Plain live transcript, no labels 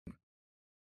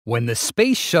When the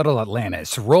Space Shuttle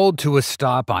Atlantis rolled to a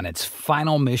stop on its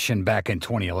final mission back in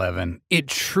 2011, it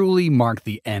truly marked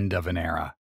the end of an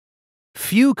era.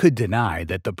 Few could deny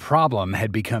that the problem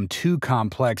had become too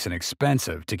complex and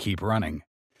expensive to keep running.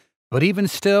 But even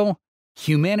still,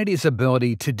 humanity's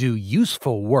ability to do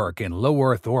useful work in low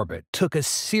Earth orbit took a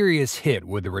serious hit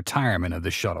with the retirement of the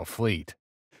shuttle fleet.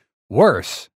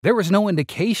 Worse, there was no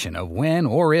indication of when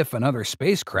or if another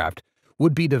spacecraft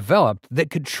would be developed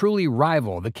that could truly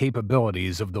rival the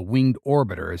capabilities of the winged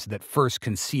orbiters that first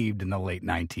conceived in the late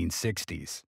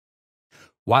 1960s.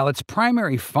 While its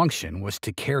primary function was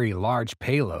to carry large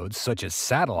payloads such as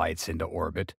satellites into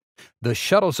orbit, the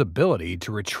shuttle's ability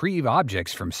to retrieve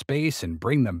objects from space and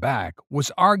bring them back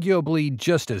was arguably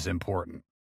just as important.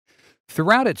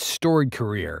 Throughout its storied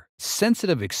career,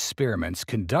 sensitive experiments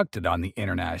conducted on the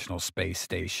International Space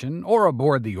Station or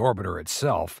aboard the orbiter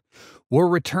itself were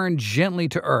returned gently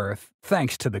to Earth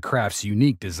thanks to the craft's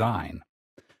unique design.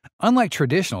 Unlike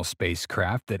traditional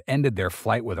spacecraft that ended their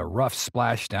flight with a rough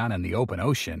splashdown in the open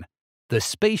ocean, the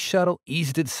Space Shuttle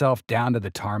eased itself down to the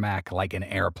tarmac like an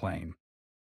airplane.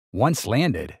 Once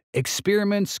landed,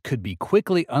 experiments could be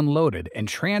quickly unloaded and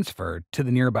transferred to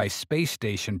the nearby space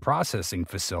station processing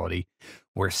facility,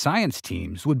 where science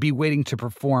teams would be waiting to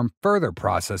perform further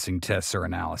processing tests or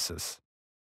analysis.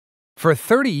 For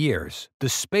 30 years, the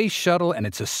Space Shuttle and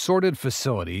its assorted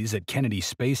facilities at Kennedy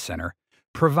Space Center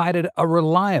provided a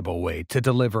reliable way to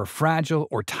deliver fragile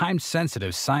or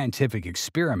time-sensitive scientific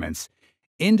experiments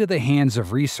into the hands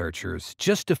of researchers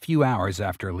just a few hours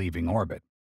after leaving orbit.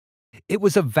 It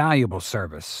was a valuable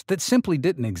service that simply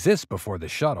didn't exist before the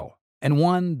shuttle, and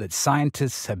one that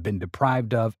scientists have been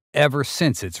deprived of ever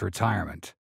since its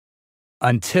retirement.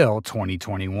 Until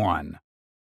 2021.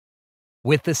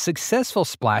 With the successful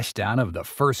splashdown of the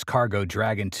first cargo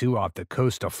Dragon 2 off the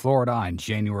coast of Florida in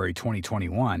January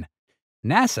 2021,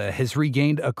 NASA has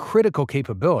regained a critical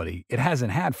capability it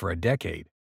hasn't had for a decade.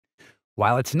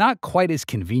 While it's not quite as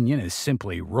convenient as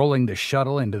simply rolling the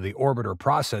shuttle into the orbiter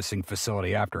processing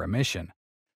facility after a mission,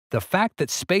 the fact that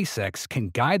SpaceX can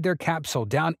guide their capsule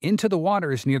down into the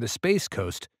waters near the Space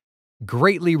Coast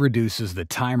greatly reduces the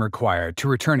time required to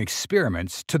return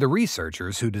experiments to the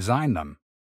researchers who designed them.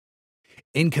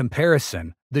 In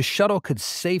comparison, the shuttle could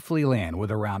safely land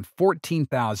with around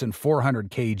 14,400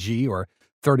 kg or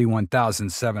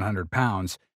 31,700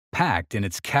 pounds packed in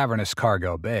its cavernous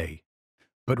cargo bay.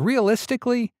 But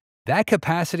realistically, that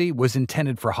capacity was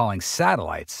intended for hauling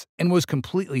satellites and was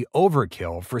completely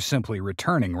overkill for simply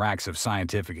returning racks of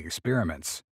scientific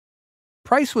experiments.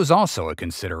 Price was also a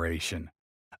consideration.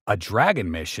 A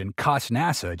Dragon mission cost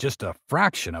NASA just a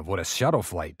fraction of what a shuttle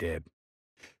flight did.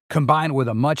 Combined with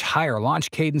a much higher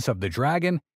launch cadence of the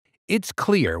Dragon, it's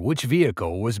clear which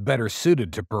vehicle was better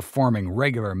suited to performing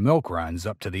regular milk runs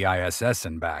up to the ISS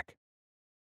and back.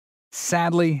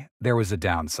 Sadly, there was a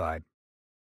downside.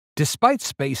 Despite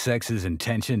SpaceX's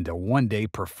intention to one day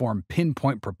perform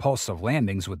pinpoint propulsive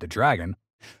landings with the Dragon,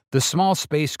 the small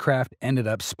spacecraft ended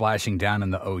up splashing down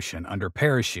in the ocean under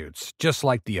parachutes, just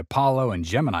like the Apollo and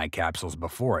Gemini capsules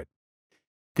before it.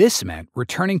 This meant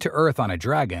returning to Earth on a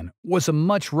Dragon was a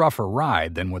much rougher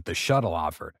ride than what the shuttle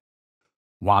offered.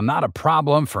 While not a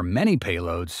problem for many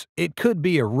payloads, it could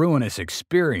be a ruinous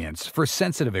experience for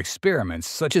sensitive experiments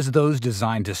such as those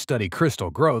designed to study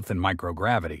crystal growth and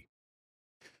microgravity.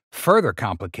 Further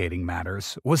complicating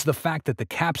matters was the fact that the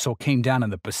capsule came down in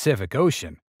the Pacific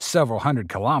Ocean, several hundred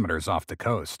kilometers off the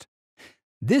coast.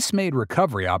 This made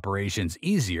recovery operations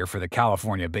easier for the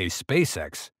California-based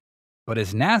SpaceX, but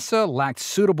as NASA lacked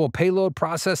suitable payload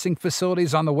processing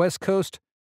facilities on the West Coast,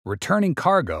 returning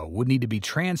cargo would need to be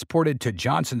transported to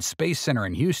Johnson Space Center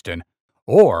in Houston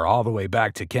or all the way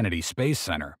back to Kennedy Space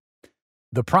Center.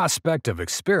 The prospect of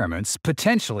experiments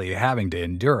potentially having to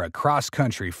endure a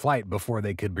cross-country flight before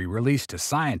they could be released to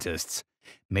scientists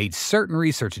made certain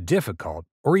research difficult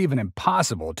or even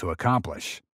impossible to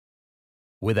accomplish.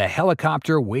 With a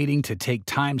helicopter waiting to take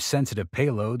time-sensitive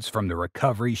payloads from the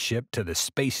recovery ship to the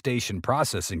space station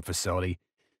processing facility,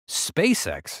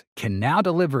 SpaceX can now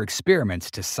deliver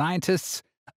experiments to scientists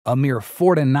a mere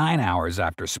 4 to 9 hours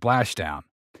after splashdown.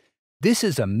 This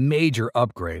is a major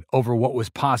upgrade over what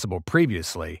was possible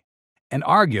previously, and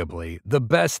arguably the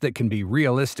best that can be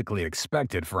realistically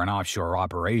expected for an offshore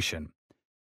operation.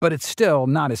 But it's still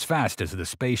not as fast as the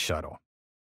Space Shuttle.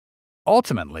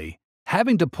 Ultimately,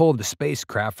 having to pull the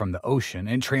spacecraft from the ocean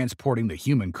and transporting the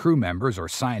human crew members or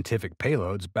scientific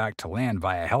payloads back to land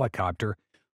via helicopter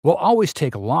will always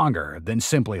take longer than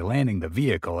simply landing the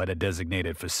vehicle at a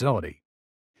designated facility.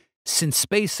 Since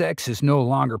SpaceX is no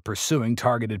longer pursuing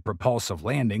targeted propulsive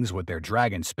landings with their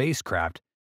Dragon spacecraft,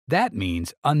 That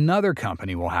means another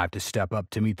company will have to step up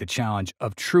to meet the challenge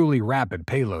of truly rapid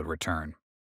payload return.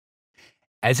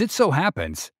 As it so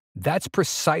happens, that's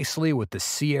precisely what the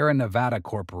Sierra Nevada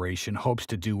Corporation hopes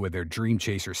to do with their Dream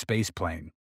Chaser spaceplane.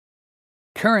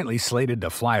 Currently slated to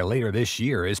fly later this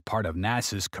year as part of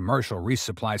NASA's Commercial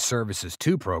Resupply Services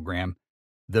 2 program,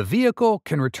 the vehicle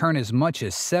can return as much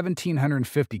as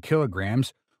 1,750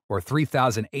 kilograms or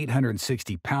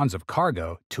 3,860 pounds of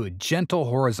cargo to a gentle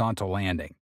horizontal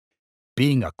landing.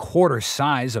 Being a quarter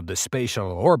size of the Space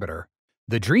Shuttle orbiter,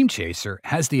 the Dream Chaser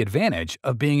has the advantage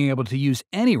of being able to use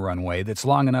any runway that's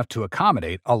long enough to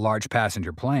accommodate a large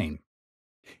passenger plane.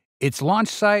 Its launch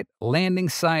site, landing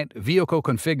site, vehicle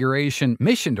configuration,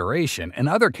 mission duration, and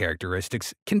other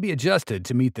characteristics can be adjusted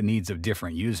to meet the needs of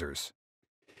different users.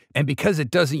 And because it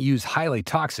doesn't use highly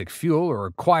toxic fuel or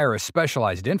require a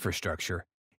specialized infrastructure,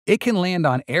 it can land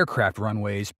on aircraft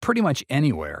runways pretty much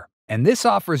anywhere. And this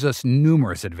offers us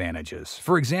numerous advantages.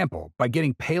 For example, by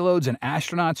getting payloads and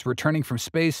astronauts returning from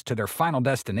space to their final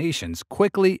destinations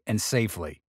quickly and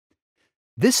safely.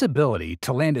 This ability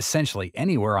to land essentially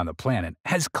anywhere on the planet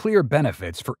has clear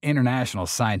benefits for international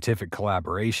scientific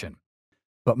collaboration.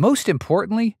 But most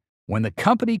importantly, when the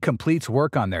company completes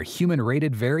work on their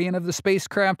human-rated variant of the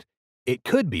spacecraft, it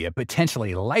could be a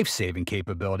potentially life-saving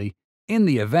capability in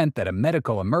the event that a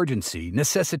medical emergency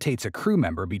necessitates a crew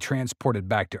member be transported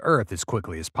back to Earth as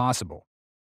quickly as possible.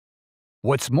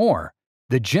 What's more,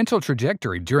 the gentle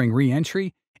trajectory during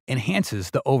re-entry enhances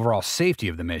the overall safety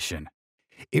of the mission.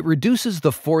 It reduces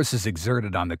the forces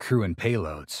exerted on the crew and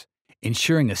payloads,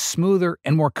 ensuring a smoother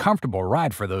and more comfortable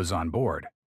ride for those on board.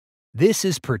 This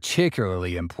is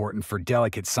particularly important for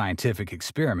delicate scientific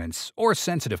experiments or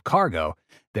sensitive cargo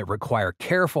that require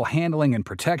careful handling and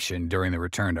protection during the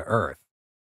return to Earth.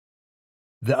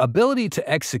 The ability to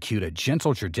execute a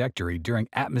gentle trajectory during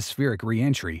atmospheric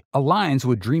re-entry aligns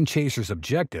with Dream Chaser's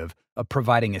objective of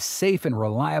providing a safe and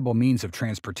reliable means of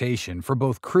transportation for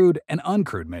both crewed and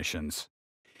uncrewed missions.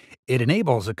 It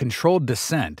enables a controlled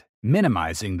descent,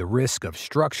 minimizing the risk of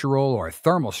structural or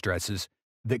thermal stresses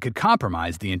that could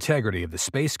compromise the integrity of the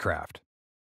spacecraft.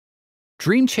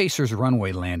 Dream Chaser's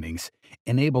runway landings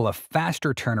enable a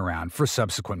faster turnaround for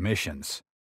subsequent missions.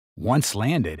 Once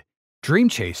landed, Dream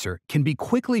Chaser can be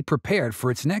quickly prepared for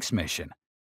its next mission,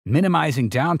 minimizing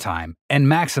downtime and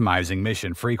maximizing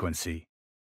mission frequency.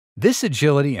 This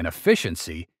agility and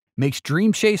efficiency makes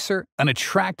Dream Chaser an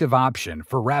attractive option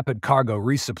for rapid cargo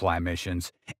resupply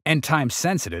missions and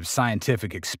time-sensitive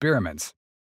scientific experiments.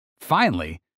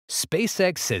 Finally,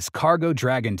 SpaceX says Cargo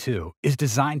Dragon 2 is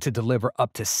designed to deliver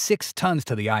up to 6 tons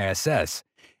to the ISS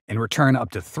and return up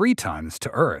to 3 tons to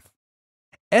Earth.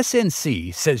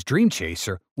 SNC says Dream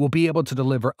Chaser will be able to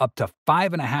deliver up to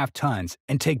 5.5 tons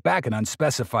and take back an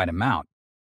unspecified amount.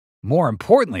 More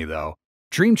importantly, though,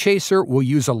 Dream Chaser will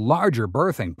use a larger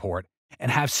berthing port and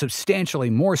have substantially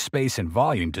more space and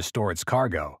volume to store its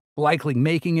cargo, likely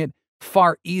making it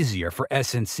far easier for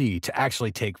SNC to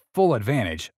actually take full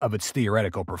advantage of its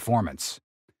theoretical performance.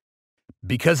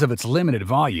 Because of its limited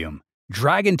volume,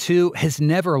 Dragon 2 has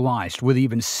never launched with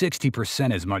even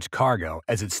 60% as much cargo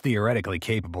as it's theoretically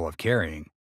capable of carrying.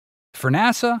 For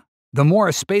NASA, the more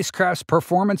a spacecraft's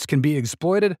performance can be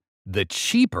exploited, the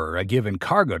cheaper a given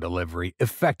cargo delivery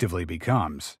effectively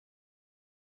becomes.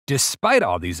 Despite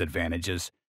all these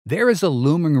advantages, there is a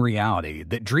looming reality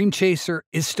that Dream Chaser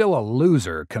is still a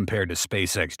loser compared to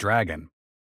SpaceX Dragon.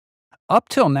 Up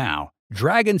till now,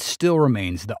 Dragon still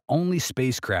remains the only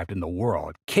spacecraft in the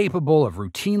world capable of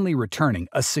routinely returning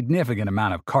a significant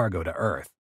amount of cargo to Earth.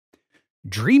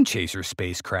 Dream Chaser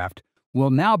spacecraft will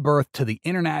now berth to the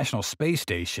International Space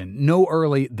Station no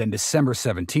early than December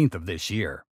 17th of this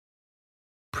year.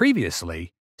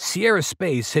 Previously, Sierra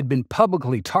Space had been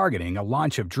publicly targeting a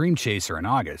launch of Dream Chaser in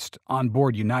August on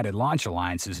board United Launch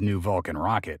Alliance's new Vulcan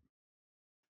rocket.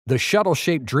 The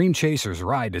shuttle-shaped Dream Chaser's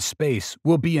ride to space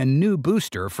will be a new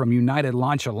booster from United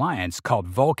Launch Alliance called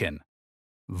Vulcan.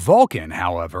 Vulcan,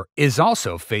 however, is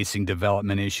also facing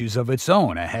development issues of its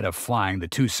own ahead of flying the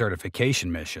 2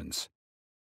 certification missions.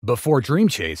 Before Dream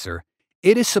Chaser,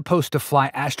 it is supposed to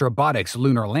fly Astrobotic's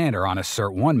lunar lander on a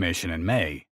Cert-1 mission in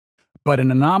May. But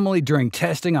an anomaly during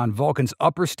testing on Vulcan's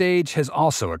upper stage has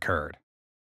also occurred.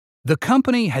 The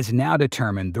company has now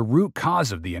determined the root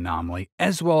cause of the anomaly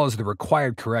as well as the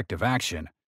required corrective action,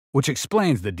 which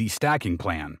explains the destacking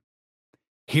plan.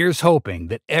 Here's hoping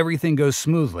that everything goes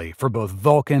smoothly for both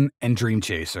Vulcan and Dream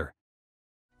Chaser.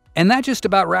 And that just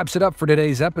about wraps it up for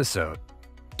today's episode.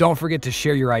 Don't forget to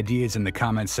share your ideas in the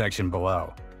comments section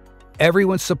below.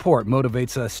 Everyone's support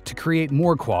motivates us to create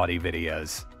more quality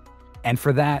videos. And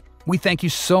for that, we thank you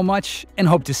so much and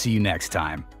hope to see you next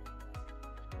time.